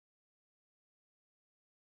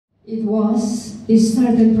It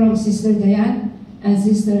started from Sister Diane and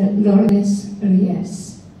Sister Lourdes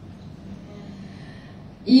Reyes.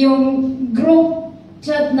 Yung group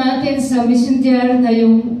chat natin sa Messenger na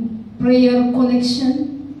yung prayer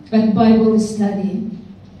connection at Bible study.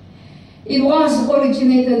 It was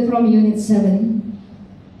originated from Unit 7.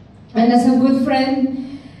 And as a good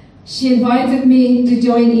friend, she invited me to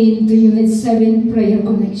join in to Unit 7 prayer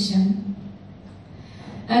connection.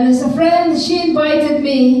 And as a friend, she invited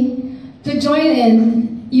me to join in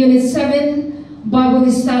Unit 7 Bible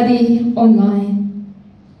Study online.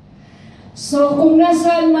 So kung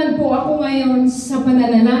nasaan man po ako ngayon sa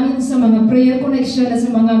pananalamin, sa mga prayer connection at sa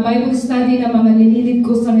mga Bible study na mga nililid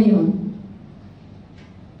ko sa ngayon,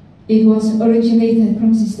 it was originated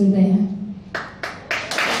from Sister Diane.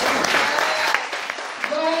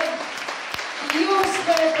 God used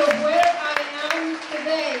her to where I am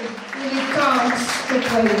today when it comes to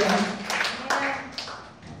prayer.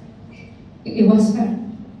 It was her.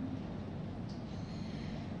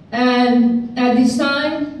 And at this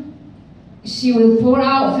time, she will pour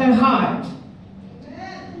out her heart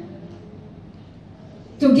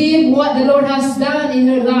to give what the Lord has done in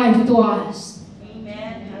her life to us.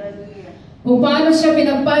 Amen. Hallelujah. Kung paano siya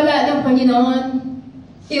pinagpala ng Panginoon,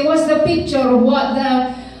 it was the picture of what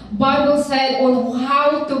the Bible said on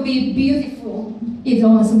how to be beautiful. It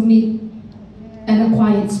was a meek and a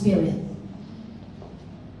quiet spirit.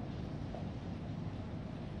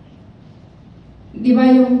 Di ba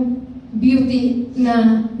yung beauty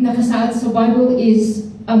na nakasaad sa Bible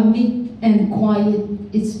is a meek and quiet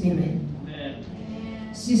spirit. Amen.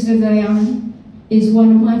 Sister Diane is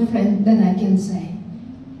one of my friends that I can say.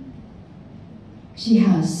 She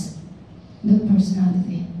has that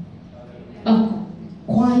personality. A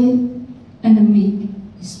quiet and a meek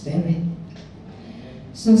spirit.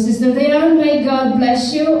 So Sister Diane, may God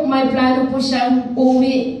bless you. May plano po siyang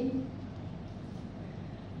uwi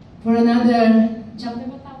for another chapter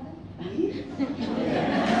ba tawag?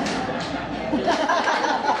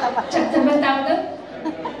 Chapter ba tawag?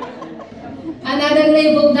 Another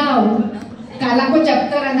level down. Kala ko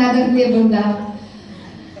chapter, another level down.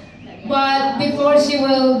 But before she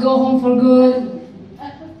will go home for good,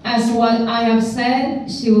 as what I have said,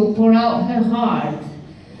 she will pour out her heart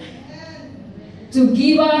to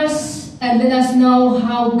give us and let us know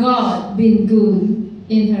how God been good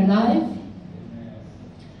in her life.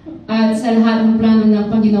 At sa lahat ng plano ng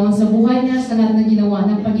Panginoon sa buhay niya, sa lahat ng ginawa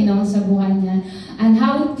ng Panginoon sa buhay niya. And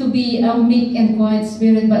how to be a meek and quiet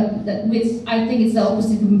spirit, but which I think is the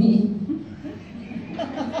opposite of me.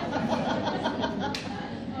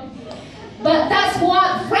 But that's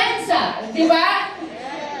what friends are, di ba?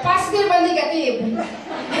 Positive and negative.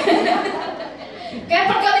 Kaya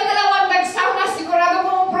pag kami dalawang nagsama, sigurado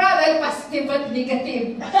mo, brother, positive and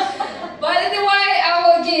negative. But anyway, I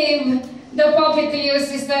will give the pulpit to you,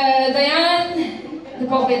 Sister Diane. The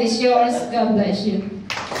pulpit is yours. God bless you.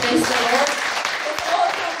 Praise the Lord.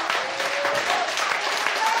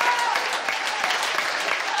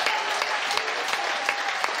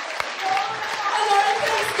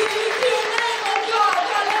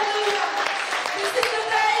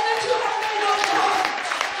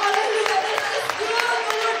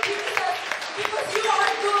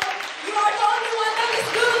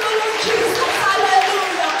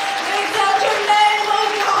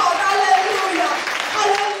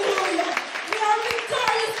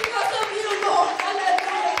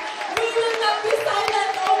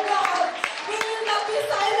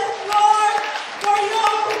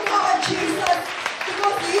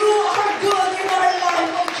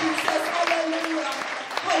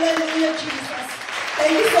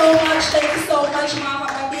 Thank you so much mga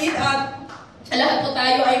kapatid. At lahat po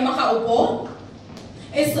tayo ay makaupo.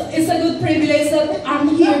 It's a good privilege that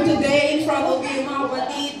I'm here today in front of you mga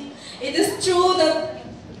kapatid. It is true that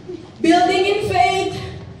building in faith,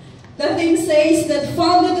 the thing says that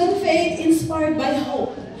founded on faith, inspired by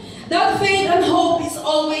hope. That faith and hope is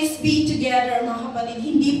always be together mga kapatid.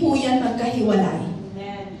 Hindi po yan magkahiwalay.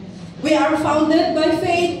 We are founded by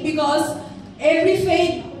faith because every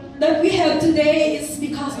faith that we have today is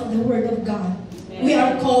because of the Word of God. Amen. We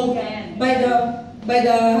are called by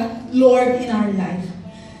the Lord in our life.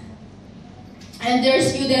 And there are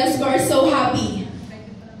students who are so happy.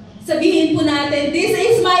 Sabihin po natin, this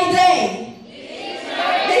is my day.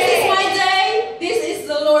 This is my day. This is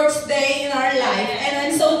the Lord's day in our life. And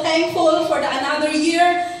I'm so thankful for another year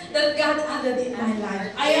that God added in my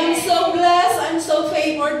life. I am so blessed. I'm so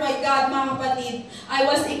favored by God, mga kapatid. I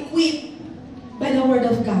was equipped by the Word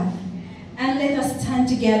of God. And let us stand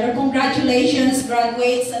together. Congratulations,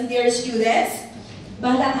 graduates and dear students.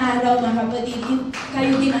 Balang araw, mga kapatid,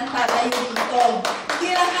 kayo din ang tatayo dito.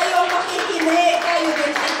 Hindi lang kayo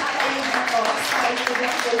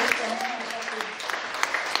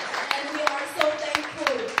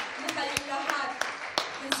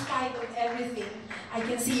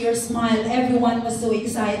smile. Everyone was so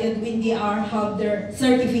excited when they have their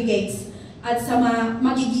certificates at sa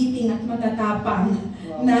magigiting at matatapang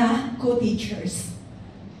na co-teachers.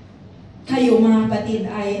 Kayo mga kapatid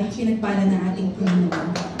ay pinagpala ng ating Panginoon.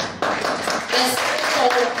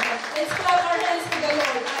 Let's clap our hands to the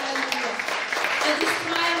Lord. Hallelujah. And this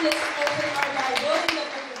time, let's open our Bible in the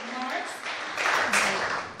book of Mark.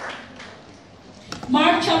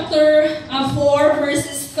 Mark chapter 4,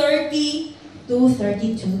 verses 30 to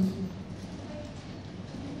 32.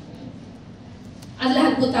 At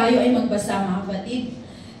lahat po tayo ay magbasa, mga kapatid.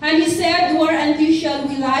 And he said, whereunto shall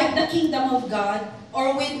we like the kingdom of God,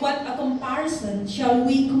 or with what a comparison shall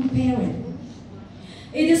we compare it?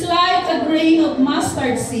 It is like a grain of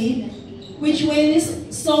mustard seed, which when is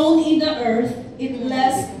sown in the earth, it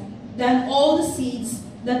less than all the seeds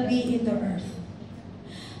that be in the earth.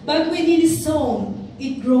 But when it is sown,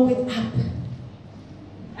 it groweth up,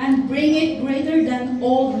 and bringeth greater than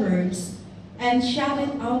all herbs, and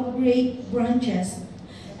shalleth out great branches,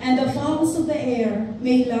 and the fowls of the air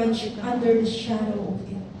may lodge under the shadow of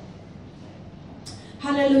it.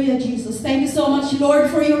 Hallelujah, Jesus. Thank you so much, Lord,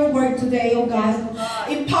 for your word today, O God.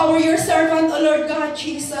 Empower your servant, O Lord God,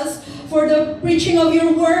 Jesus, for the preaching of your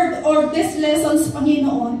word or these lessons,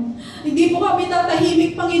 Panginoon. Hindi po kami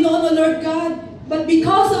tatahimik, Panginoon, O Lord God, but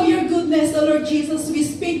because of your goodness, O Lord Jesus, we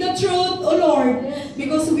speak the truth, O Lord,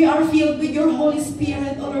 because we are filled with your Holy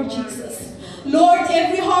Spirit, O Lord Jesus. Lord,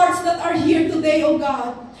 every hearts that are here today, O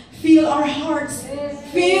God, fill our hearts.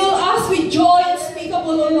 Fill us with joy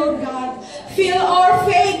unspeakable, O Lord God. Fill our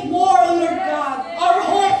faith more, O Lord God. Our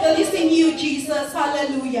hope that is in you, Jesus.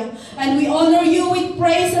 Hallelujah. And we honor you with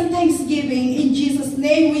praise and thanksgiving. In Jesus'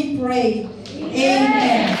 name we pray.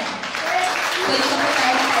 Amen. Thank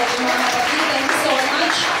you so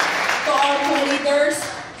much to our co-leaders,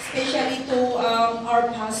 especially to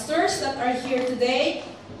our pastors that are here today.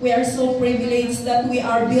 We are so privileged that we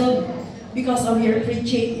are built because of your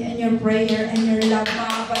preaching and your prayer and your love,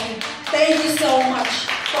 mga kapatid. Thank you so much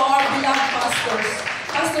to our beloved pastors,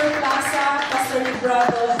 Pastor Plaza, Pastor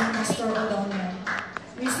Librado, and Pastor O'Donnell.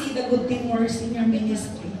 We see the good thing works in your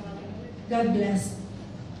ministry. God bless.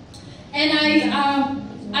 And I'll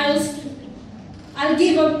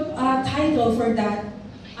give a title for that.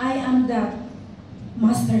 I am the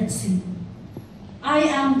mustard seed. I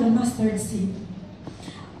am the mustard seed.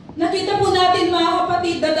 Nakita po natin, mga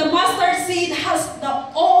kapatid, that the mustard seed has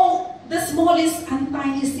the smallest and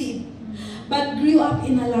tiny seed, but grew up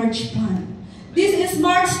in a large plant. This is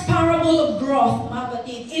Mark's parable of growth, mga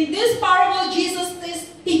kapatid. In this parable, Jesus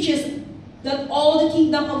teaches that all the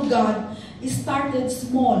kingdom of God is started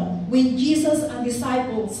small when Jesus and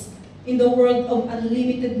disciples in the world of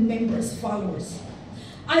unlimited members, followers.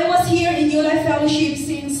 I was here in New Life Fellowship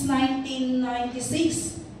since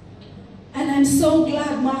 1996. And I'm so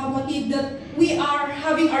glad, mga kapatid, that we are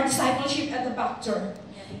having our discipleship at the Bapter.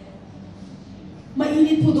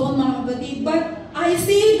 Mainit po doon, mga kapatid. But I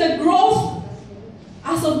see the growth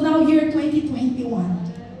as of now, year 2021.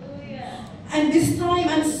 And this time,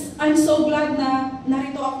 I'm so glad na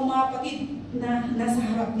narito ako, mga kapatid, na nasa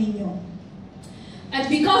harap ninyo. And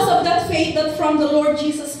because of that faith that from the Lord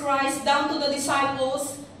Jesus Christ down to the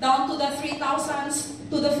disciples, down to the 3,000s,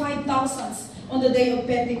 to the 5,000s on the day of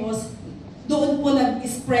Pentecost, doon po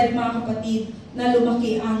nag-spread, mga kapatid, na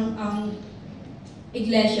lumaki ang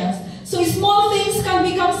iglesias. So small things can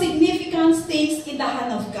become significant things in the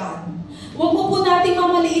hand of God. Huwag mo po natin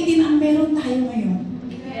mamaliitin ang meron tayo ngayon.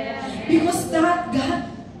 Because that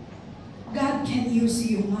God can use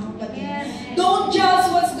you, mga kapatid. Don't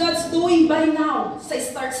judge what God's doing by now sa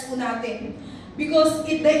starts po natin. Because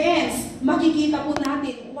at the ends, makikita po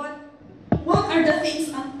natin what are the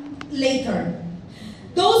things later.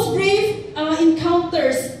 Those brief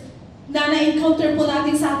encounters na na-encounter po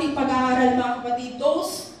natin sa ating pag-aaral, mga kapatid,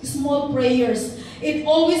 those small prayers, it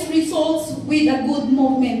always results with a good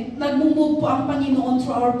movement. Nag-move po ang Panginoon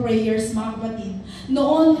through our prayers, mga kapatid.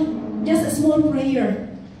 Noon, just a small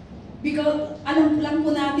prayer. Because alam lang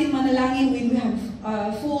po natin manalangin when we have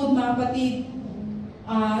food, mga kapatid,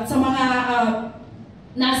 sa mga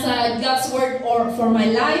nasa God's Word or for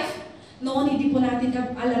my life. Noon, hindi po natin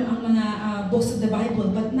alam ang mga books of the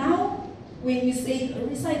Bible. But now, when we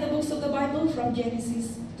recite the books of the Bible from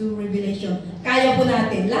Genesis to Revelation, kaya po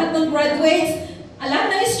natin. Lahat ng graduates, lahat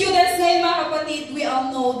ng students ngayon, mga kapatid, we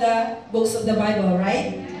all know the books of the Bible,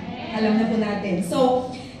 right? Alam na po natin. So,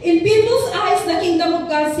 in people's eyes, the kingdom of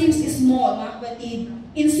God seems small, mga kapatid,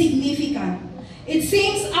 insignificant. It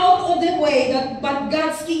seems out of the way, but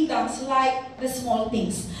God's kingdom is like the small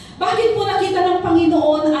things. Bakit po nakita ng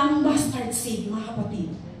Panginoon ang mustard seed, mga kapatid?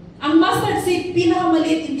 Ang mustard seed,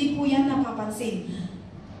 pinakamaliit, hindi po yan napapansin.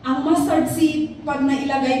 Ang mustard seed, pag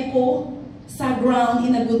nailagay po sa ground,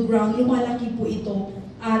 in a good ground, lumalaki po ito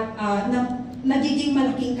at nagiging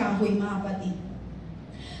malaking kahoy, mga kapatid.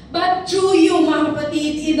 But through you, mga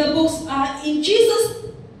kapatid, in the books, in Jesus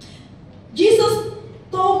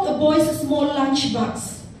took a boy's small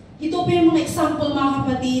lunchbox. Ito po yung mga example, mga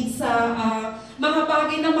kapatid, sa mga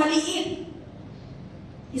bagay na maliit.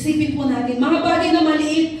 Isipin po natin, mga bagay na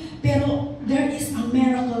maliit, pero there is a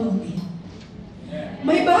miracle on it.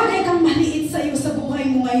 May bagay kang maliit sa iyo sa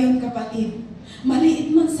buhay mo ngayon, kapatid.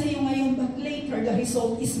 Maliit man sa iyo ngayon, but later the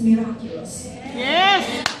result is miraculous.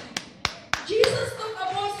 Yes! Jesus took a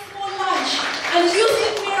boy's small lunch and used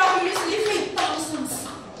it miraculously feed thousands.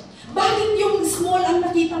 Bakit yung small ang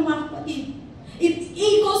nakita, mga kapatid? It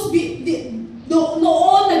echoes,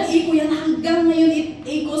 noon nag-echo yan, hanggang ngayon it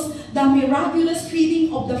echoes the miraculous feeding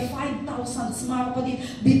of the 5,000, mga kapatid,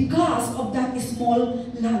 because of that small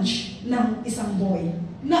lunch ng isang boy.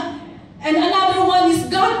 And another one is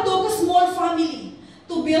God took a small family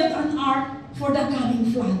to build an ark for the coming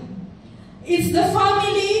flood. It's the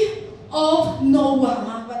family of Noah,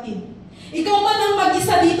 mga kapatid. Ikaw man ang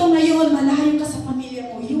mag-isa dito ngayon, malayo ka sa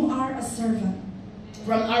pamilya mo, you are a servant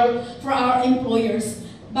for our employers.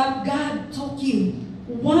 But God took you.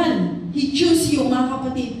 One, He chose you, mga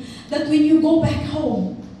kapatid, that when you go back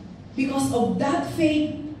home, because of that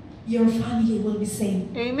faith, your family will be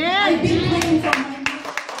saved. Amen. I've been praying for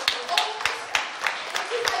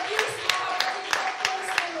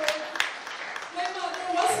my mother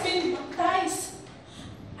was been baptized.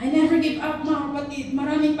 I never give up, mga kapatid.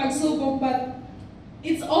 Maraming pagsubok, but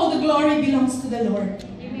it's all the glory belongs to the Lord.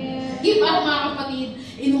 Amen. Give up, mga kapatid.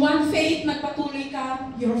 In one faith, nagpatuloy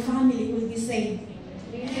ka, your family will be saved.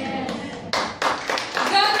 Amen.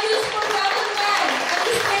 God used forgotten man and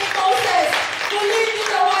His name Moses to live in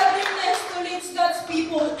the wilderness to lead God's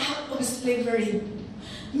people out of slavery.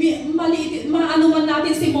 Maano man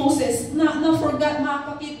natin si Moses na forgot, mga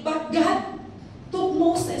kapatid, but God took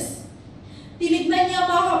Moses. Tinignan niya,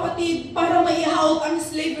 mga kapatid, para mai-out ang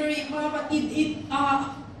slavery, mga kapatid,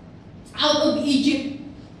 out of Egypt.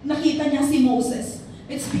 Nakita niya si Moses.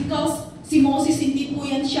 It's because si Moses, hindi po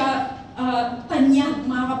yan siya tanyag,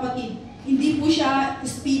 mga kapatid. Hindi po siya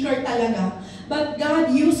speaker talaga. But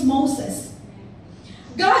God used Moses.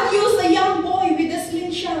 God used a young boy with a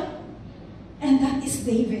slingshot. And that is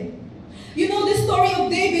David. You know the story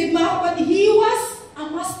of David, mga kapatid. He was a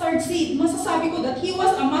mustard seed. Masasabi ko that he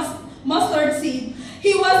was a mustard seed.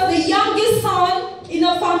 He was the youngest son in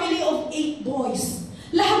a family of 8 boys.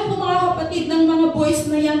 Lahat po, mga kapatid, ng mga boys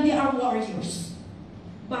na yan, they are warriors.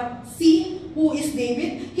 But see who is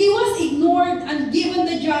David? He was ignored and given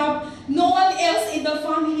the job. No one else in the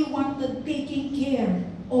family wanted taking care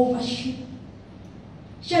of a sheep.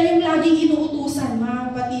 Siya yung laging inuutusan, mga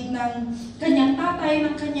kapatid, ng kanyang tatay,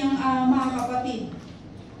 ng kanyang mga kapatid.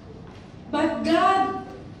 But God,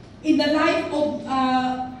 in the life of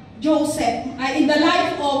in the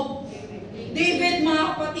life of David, mga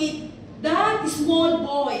kapatid, that small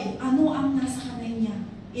boy, ano ang nasa kamay niya?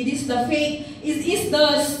 It is the faith, it is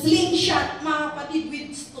the slingshot, mga kapatid,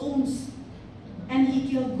 with stones. And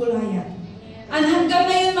he killed Goliath. And hanggang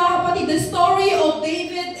ngayon, mga kapatid, the story of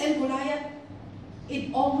David and Goliath,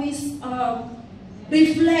 it always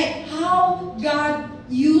reflect how God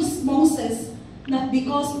used Moses, not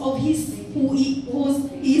because of who he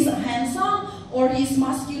is handsome or his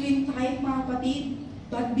masculine type, mga kapatid,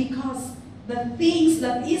 but because the things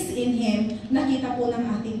that is in him, nakita po ng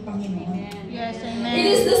ating Panginoon. Yes, amen. It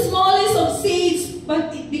is the smallest of seeds,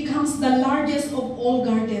 but it becomes the largest of all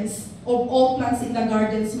gardens, of all plants in the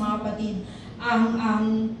gardens, mga kapatid,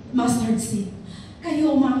 ang mustard seed.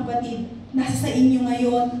 Kayo, mga kapatid, nasa inyo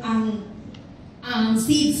ngayon ang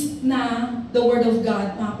seeds na the Word of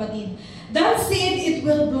God, mga kapatid. That seed, it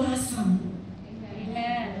will blossom.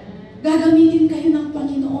 Amen. Gagamitin kayo ng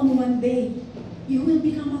Panginoon one day. You will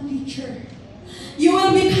become a teacher. You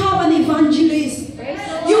will become an evangelist.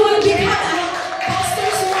 You will become a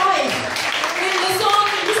pastor's wife. In the song,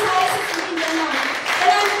 Besides in the night.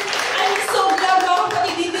 And I'm so glad, mga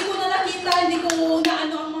kapatid, hindi ko na nakita, hindi ko na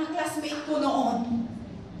ang mga classmate ko noon.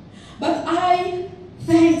 But I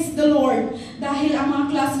thanks the Lord dahil ang mga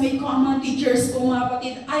classmate ko, ang mga teachers ko, mga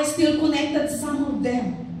kapatid, I still connected some of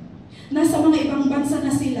them. Nasa mga ibang bansa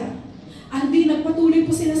na sila. Andi, nagpatuloy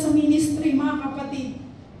po sila sa ministry, mga kapatid.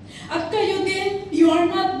 At kayo din, you are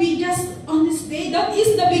not be just on this day. That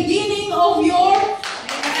is the beginning of your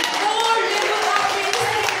level up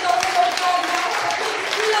ministry in the Word of God, mga kapatid.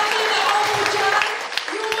 Laki na ako dyan.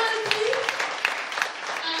 You will be,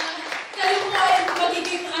 kayo po ay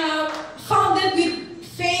magiging founded with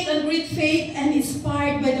faith and great faith and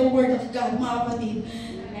inspired by the Word of God, mga kapatid.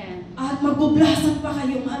 At magbublasan pa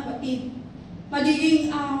kayo, mga kapatid.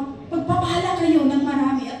 Magiging pagpapala kayo ng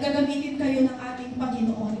marami at gagamitin kayo ng ating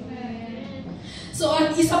Panginoon. So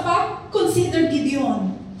at isa pa, consider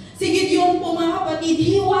Gideon. Si Gideon po, mga kapatid,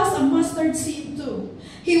 he was a mustard seed too.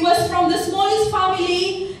 He was from the smallest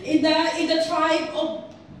family in the tribe of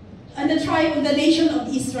the nation of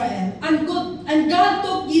Israel. And God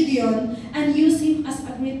took Gideon and used him as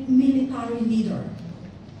a great military leader.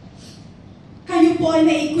 Kayo po ay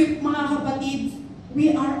na-equip, mga kapatid.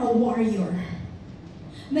 We are a warrior.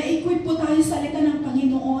 Na-equip po tayo sa salita ng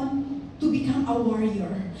Panginoon to become a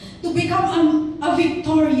warrior. To become a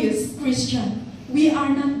victorious Christian. We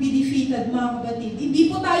are not be defeated, mga kapatid. Hindi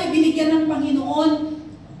po tayo binigyan ng Panginoon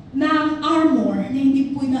ng armor na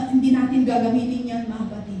hindi natin gagamitin yan,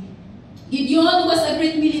 mga kapatid. Gideon was a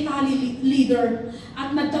great military leader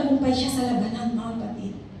at nagtagumpay siya sa labanan, mga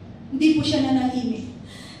kapatid. Hindi po siya nanahimik.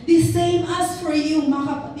 The same as for you, mga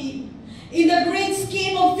kapatid. In the great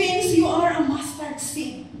scheme of things, you are a mustard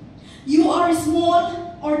seed. You are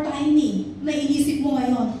small or tiny, na inisip mo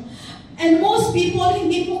ngayon. And most people,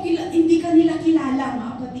 hindi ka nila kilala,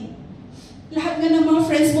 mga kapatid. Lahat nga ng mga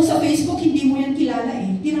friends mo sa Facebook, hindi mo yan kilala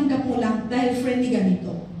eh. Tinanggap mo lang dahil friend ni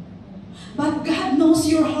ganito. But God knows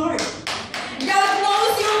your heart. God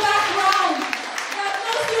knows your background. God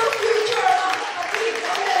knows your future, mga kapatid.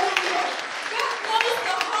 Hallelujah. God knows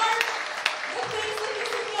the heart, the things that is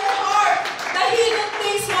in your heart. The hidden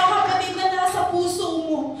things, mga kapatid, na nasa puso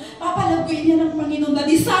mo. Papalaguin niya ng Panginoon. The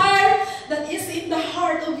desire that is in the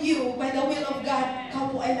heart of you by the will of God,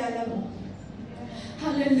 ikaw po ay lalago.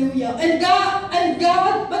 Hallelujah.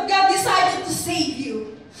 But God decided to save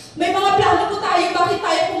you. May mga plano po tayo, bakit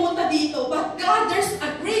tayo pumunta dito. But God, there's a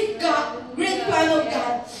great plan of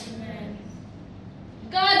God.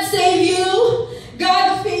 God save you.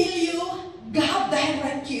 God fail you. God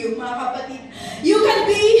direct you, mga kapatid. You can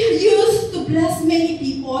be used to bless many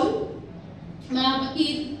people, mga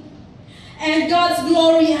kapatid. And God's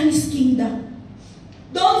glory and His kingdom.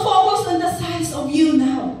 Don't focus on the size of you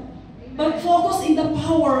now, but focus in the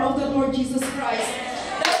power of the Lord Jesus Christ.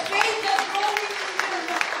 The faith that growing in you.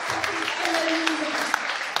 Hallelujah.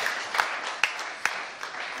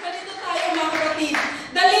 Ganito tayo, mga kapatid.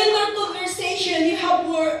 The little conversation you have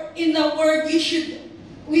in the word you should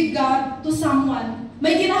with God to someone.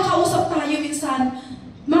 May kinakausap tayo minsan.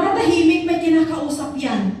 Mga tahimik, may kinakausap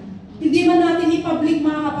yan. Hindi man natin i-public,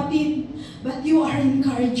 mga kapatid. But you are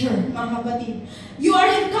encourager, mga kapatid. You are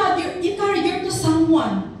encourager to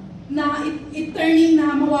someone na turning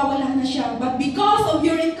na mawawala na siya. But because of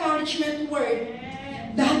your encouragement word,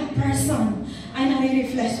 that person ay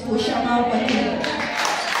nare-reflect po siya, mga kapatid.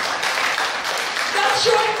 That's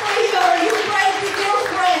your prayer. You pray with your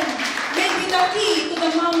friend. Maybe the key to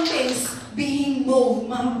the mountains being moved,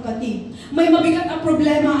 mga kapatid. May mabigat ang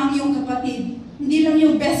problema ang iyong kapatid. Hindi lang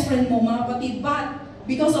yung best friend mo, mga kapatid, but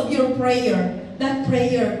because of your prayer, that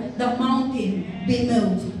prayer, the mountain be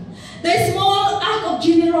moved. The small act of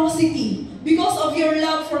generosity, because of your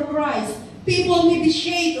love for Christ, people may be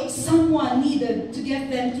shade of someone needed to get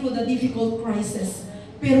them through the difficult crisis.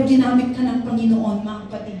 Pero ginamit ka ng Panginoon, mga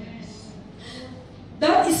kapatid.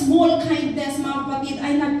 That small kindness, mga kapatid,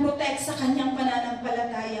 ay nag-protect sa kanyang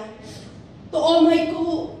pananampalataya. To all my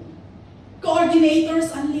coordinators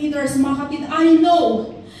and leaders, mga kapatid, I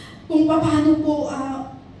know kung paano po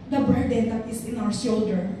the burden that is in our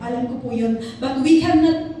shoulder. Alam ko po yun. But we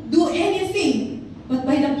cannot do anything but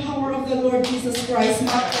by the power of the Lord Jesus Christ.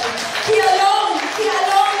 He alone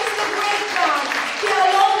is the great God. He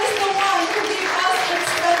alone is the one who gives us and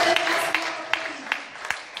strengthens us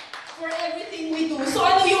for everything we do. So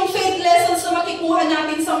ano yung faith lessons na makikuha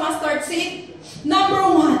natin sa mustard seed? Number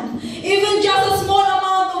 1, even just a small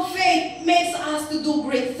amount of faith makes us to do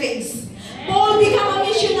great things. Paul became a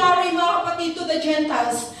missionary, mga kapatid, to the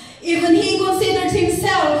Gentiles. Even he considers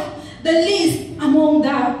himself the least among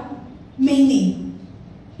the many.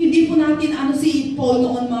 Hindi po natin si Paul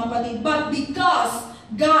noon, mga kapatid. But because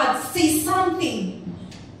God says something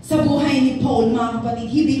sa buhay ni Paul, mga kapatid,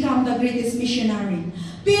 he became the greatest missionary.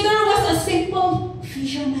 Peter was a simple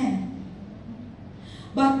fisherman.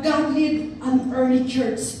 But God led an early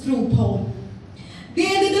church through Paul.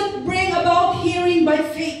 They didn't bring about hearing by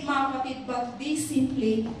faith, mga kapatid, but they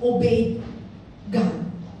simply obeyed God.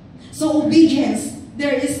 So obedience,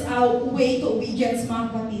 there is a way to obedience, mga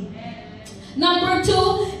kapatid. Number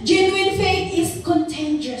 2, genuine faith is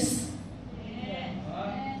contagious.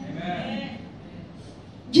 Amen.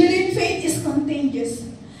 Genuine faith is contagious.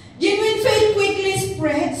 Genuine faith quickly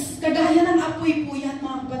spreads. Kagaya ng apoy po yan,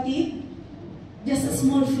 mga kapatid. Just a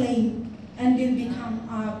small flame and then become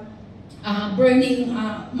burning,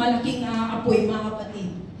 malaking apoy, mga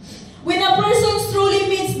kapatid. When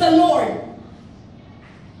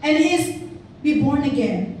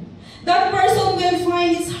again. That person will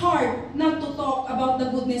find it's hard not to talk about the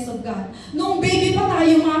goodness of God. Nung baby pa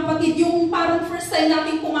tayo mga kapatid, yung parang first time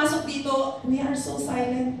natin pumasok dito, we are so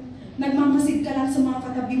silent. Nagmamasid ka lang sa mga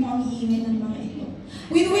katabi mo, ang iingay ng mga ito.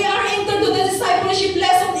 When we are entered to the discipleship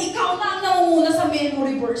lesson, ikaw na ang nangunguna sa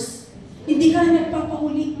memory verse. Hindi ka na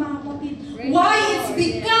nagpapahuli mga kapatid. Why? It's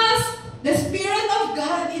because the Spirit of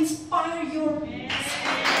God inspire your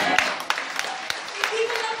spirit. Hindi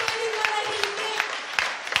mo na pwedeng manahimik.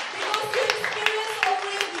 Because you experience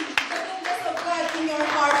already the goodness of God in your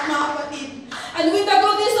heart, mga kapatid. And when the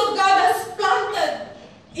goodness of God has planted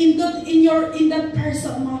in that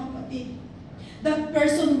person, mga kapatid, that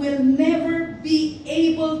person will never be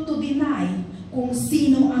able to deny kung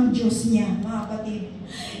sino ang Diyos niya, mga kapatid.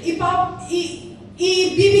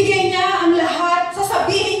 Ibibigay niya ang lahat,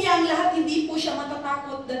 sasabihin niya ang lahat, hindi po siya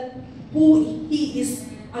matatakot that who He is,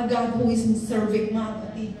 a God who is serving, mga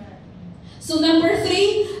kapatid. So number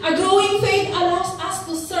 3, a growing faith allows us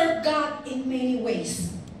to serve God in many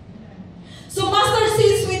ways. So mustard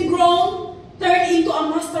seeds when grown, turn into a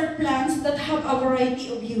mustard plants that have a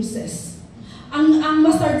variety of uses. Ang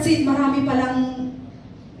mustard seed, marami palang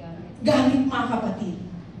gamit, mga kapatid.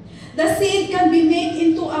 The seed can be made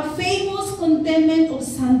into a famous condiment of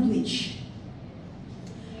sandwich,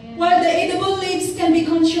 while the edible leaves can be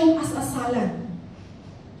consumed as a salad.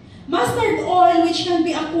 Mustard oil, which can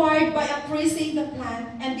be acquired by appraising the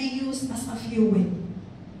plant and be used as a fuel.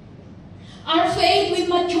 Our faith, when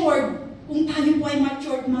matured, kung tayo po ay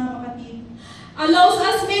matured, mga kapatid, allows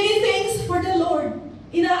us many things for the Lord.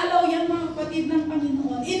 Inaalaw yan, mga kapatid, ng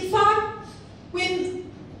Panginoon. In fact,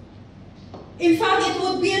 it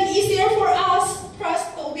would be easier for us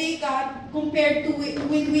to obey God compared to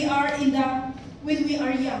when we are young.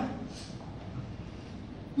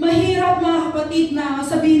 Mahirap, mga kapatid, na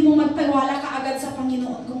sabihin mo magtiwala ka agad sa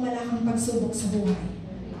Panginoon kung wala kang pagsubok sa buhay.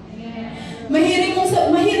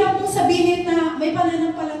 Mahirap mong sabihin na may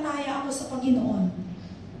pananampalataya ako sa Panginoon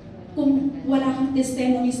kung wala kang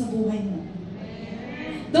testimony sa buhay mo.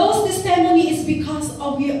 Those testimony is because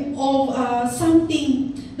of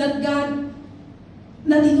something that God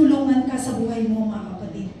na tinulungan ka sa buhay mo, mga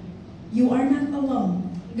kapatid. You are not alone.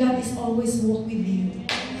 God is always walk with you.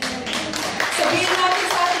 Sabihin natin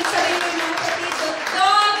sa ating sarili, mga kapatid, that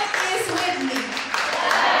God is with me.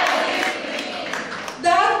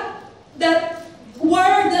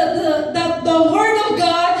 The word of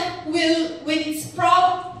God will, when it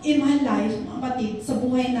sprout in my life, mga kapatid, sa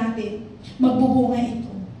buhay natin, magbubunga ito.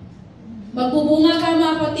 Magbubunga ka,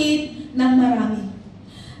 mga kapatid, ng marami.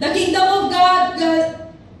 The kingdom of God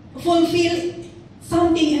fulfill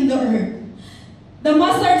something in the earth. The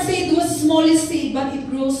mustard seed was smallest seed, but it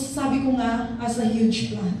grows, sabi ko nga, as a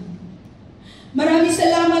huge plant. Maraming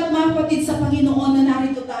salamat, mga kapatid, sa Panginoon na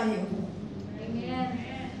narito tayo. Amen.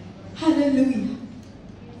 Hallelujah.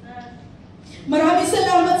 Maraming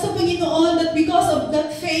salamat sa Panginoon that because of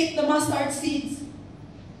that faith, the mustard seeds,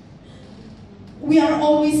 we are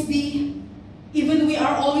always be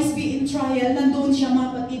in trial, nandun siya,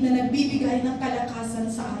 mga kapatid, na nagbibigay ng kalakasan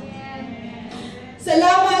sa atin.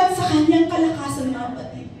 Salamat sa kanyang kalakasan, mga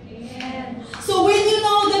kapatid. So when you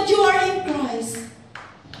know that you are in Christ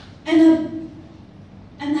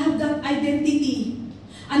and have that identity,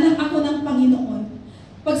 anak ako ng Panginoon,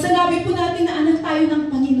 pag sinabi po natin na anak tayo ng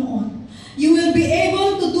Panginoon, you will be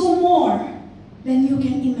able to do more than you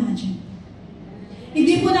can imagine.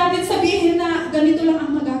 Hindi po natin sabihin na ganito lang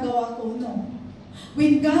ang magagawa ko. No.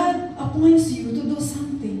 When God appoints you to do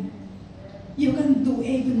something, you can do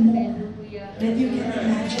even more than you can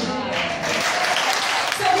imagine.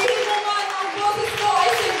 Sabihin mo man, ang boses ko ay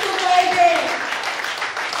sing to pwede.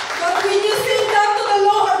 But when you sing that to the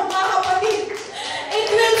Lord, mga kapatid, it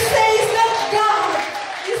will say that God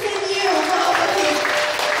is in you, mga kapatid.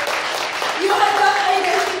 You have that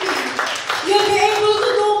identity. You'll be able to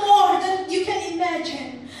do more than you can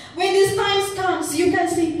imagine. When this time comes, you can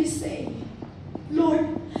simply say,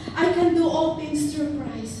 Lord, I can do all things through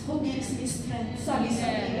Christ who gives me strength. Sabi sa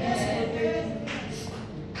Philippians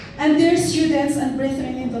 4:13. And dear students and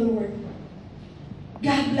brethren in the Lord,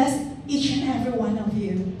 God bless each and every one of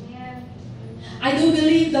you. I do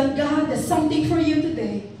believe that God has something for you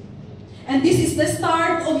today. And this is the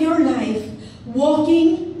start of your life,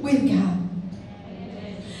 walking with God.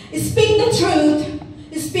 Speak the truth,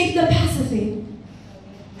 speak the positive,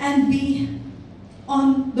 and be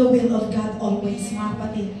on the will of God always, mga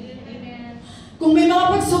kapatid. Kung may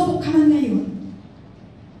mga pagsubok ka man ngayon,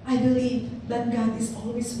 I believe that God is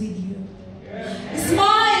always with you.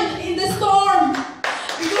 Smile in the storm,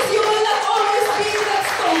 because you will not always be in that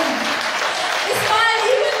storm. Smile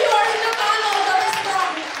even you are in the tunnel that is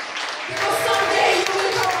dark, because someday you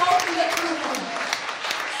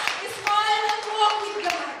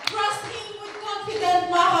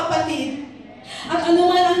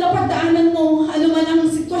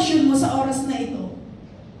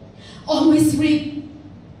always reap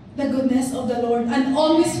the goodness of the Lord and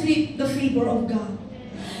always reap the favor of God.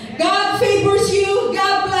 God favors you,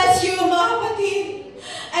 God bless you, mga kapatid,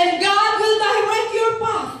 and God will direct your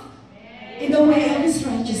path in the way of His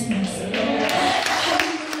righteousness.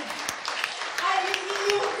 I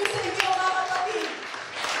iniiwan ko sa inyo, mga kapatid,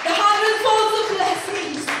 the hundredfolds of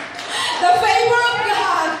blessings, the favor of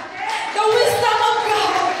God, the wisdom of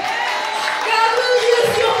God. God will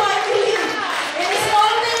use you mightily in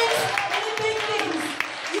small things and in big things.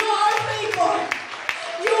 You are favored.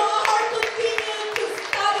 You are continuing to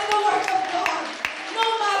study the Word of God. No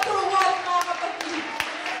matter what, mga kapatid.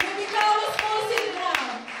 You become a small seed now,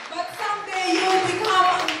 but someday you will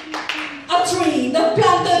become a tree that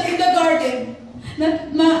planted in the garden.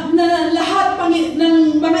 Na lahat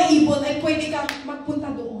ng mga ibon ay pwede kang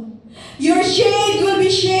magpunta doon. Your shade will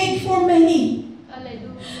be shade for many.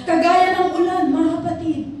 Kagaya ng ulan, mga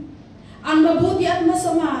kapatid. Ang mabuti at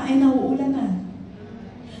masama ay nauulanan.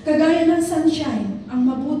 Kagaya ng sunshine, ang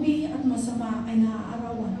mabuti at masama ay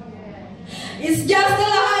naaarawan. It's just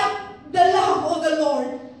like the love of the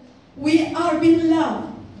Lord. We are being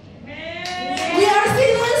loved. We are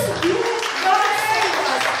sinners. God save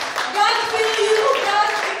us. God fill you. God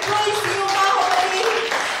embrace you, mga kapatid.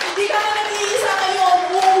 Hindi ka na nag-iisa ngayon.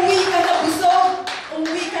 Uuwi ka na busog.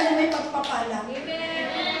 Uuwi ka na may pagpapala.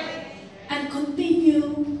 And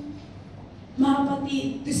continue, mga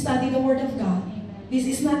kapatid, to study the Word of God. This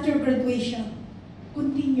is not your graduation.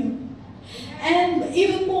 Continue. And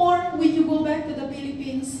even more, when you go back to the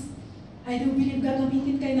Philippines, I do believe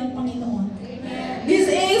gagamitin kayo ng Panginoon. This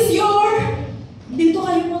is your, dito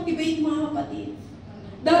kayo motivate, mga kapatid.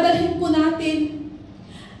 Dadalhin po natin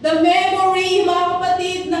the memory, mga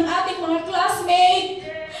kapatid, ng ating mga classmates.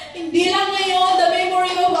 Hindi lang ngayon, the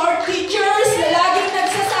memory of our teachers na laging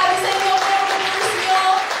nagsasabi sa inyo, mga teachers nyo,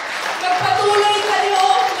 magpatuloy kayo,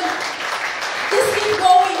 just keep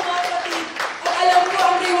going, mga kapatid. At alam ko,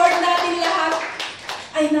 ang reward natin lahat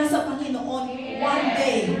ay nasa Panginoon one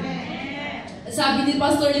day. Sabi ni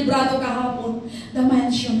Pastor Librado kahapon, the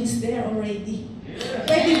mansion is there already.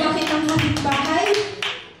 Pwede ba kitang kapitbahay?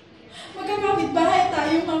 Magkakapitbahay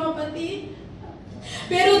tayo, mga kapatid.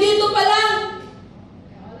 Pero dito pa lang,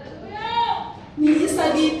 may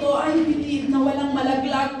isa dito, I believe na walang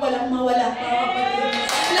malaglag, walang mawala, mga kapatid.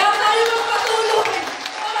 Lahat tayo magpatuloy,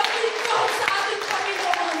 mag-lingkod sa ating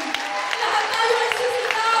Panginoon. Lahat tayo ay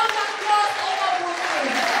sisitaw ng Diyos o mabuti.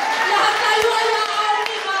 Lahat tayo ay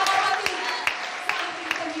aari, mga kapatid, sa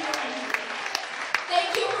ating Panginoon. Thank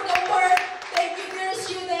you for the word. Thank you, dear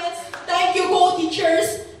students. Thank you,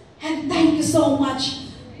 co-teachers. And thank you so much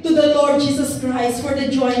to the Lord Jesus Christ for the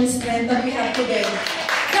joy and strength that we have today.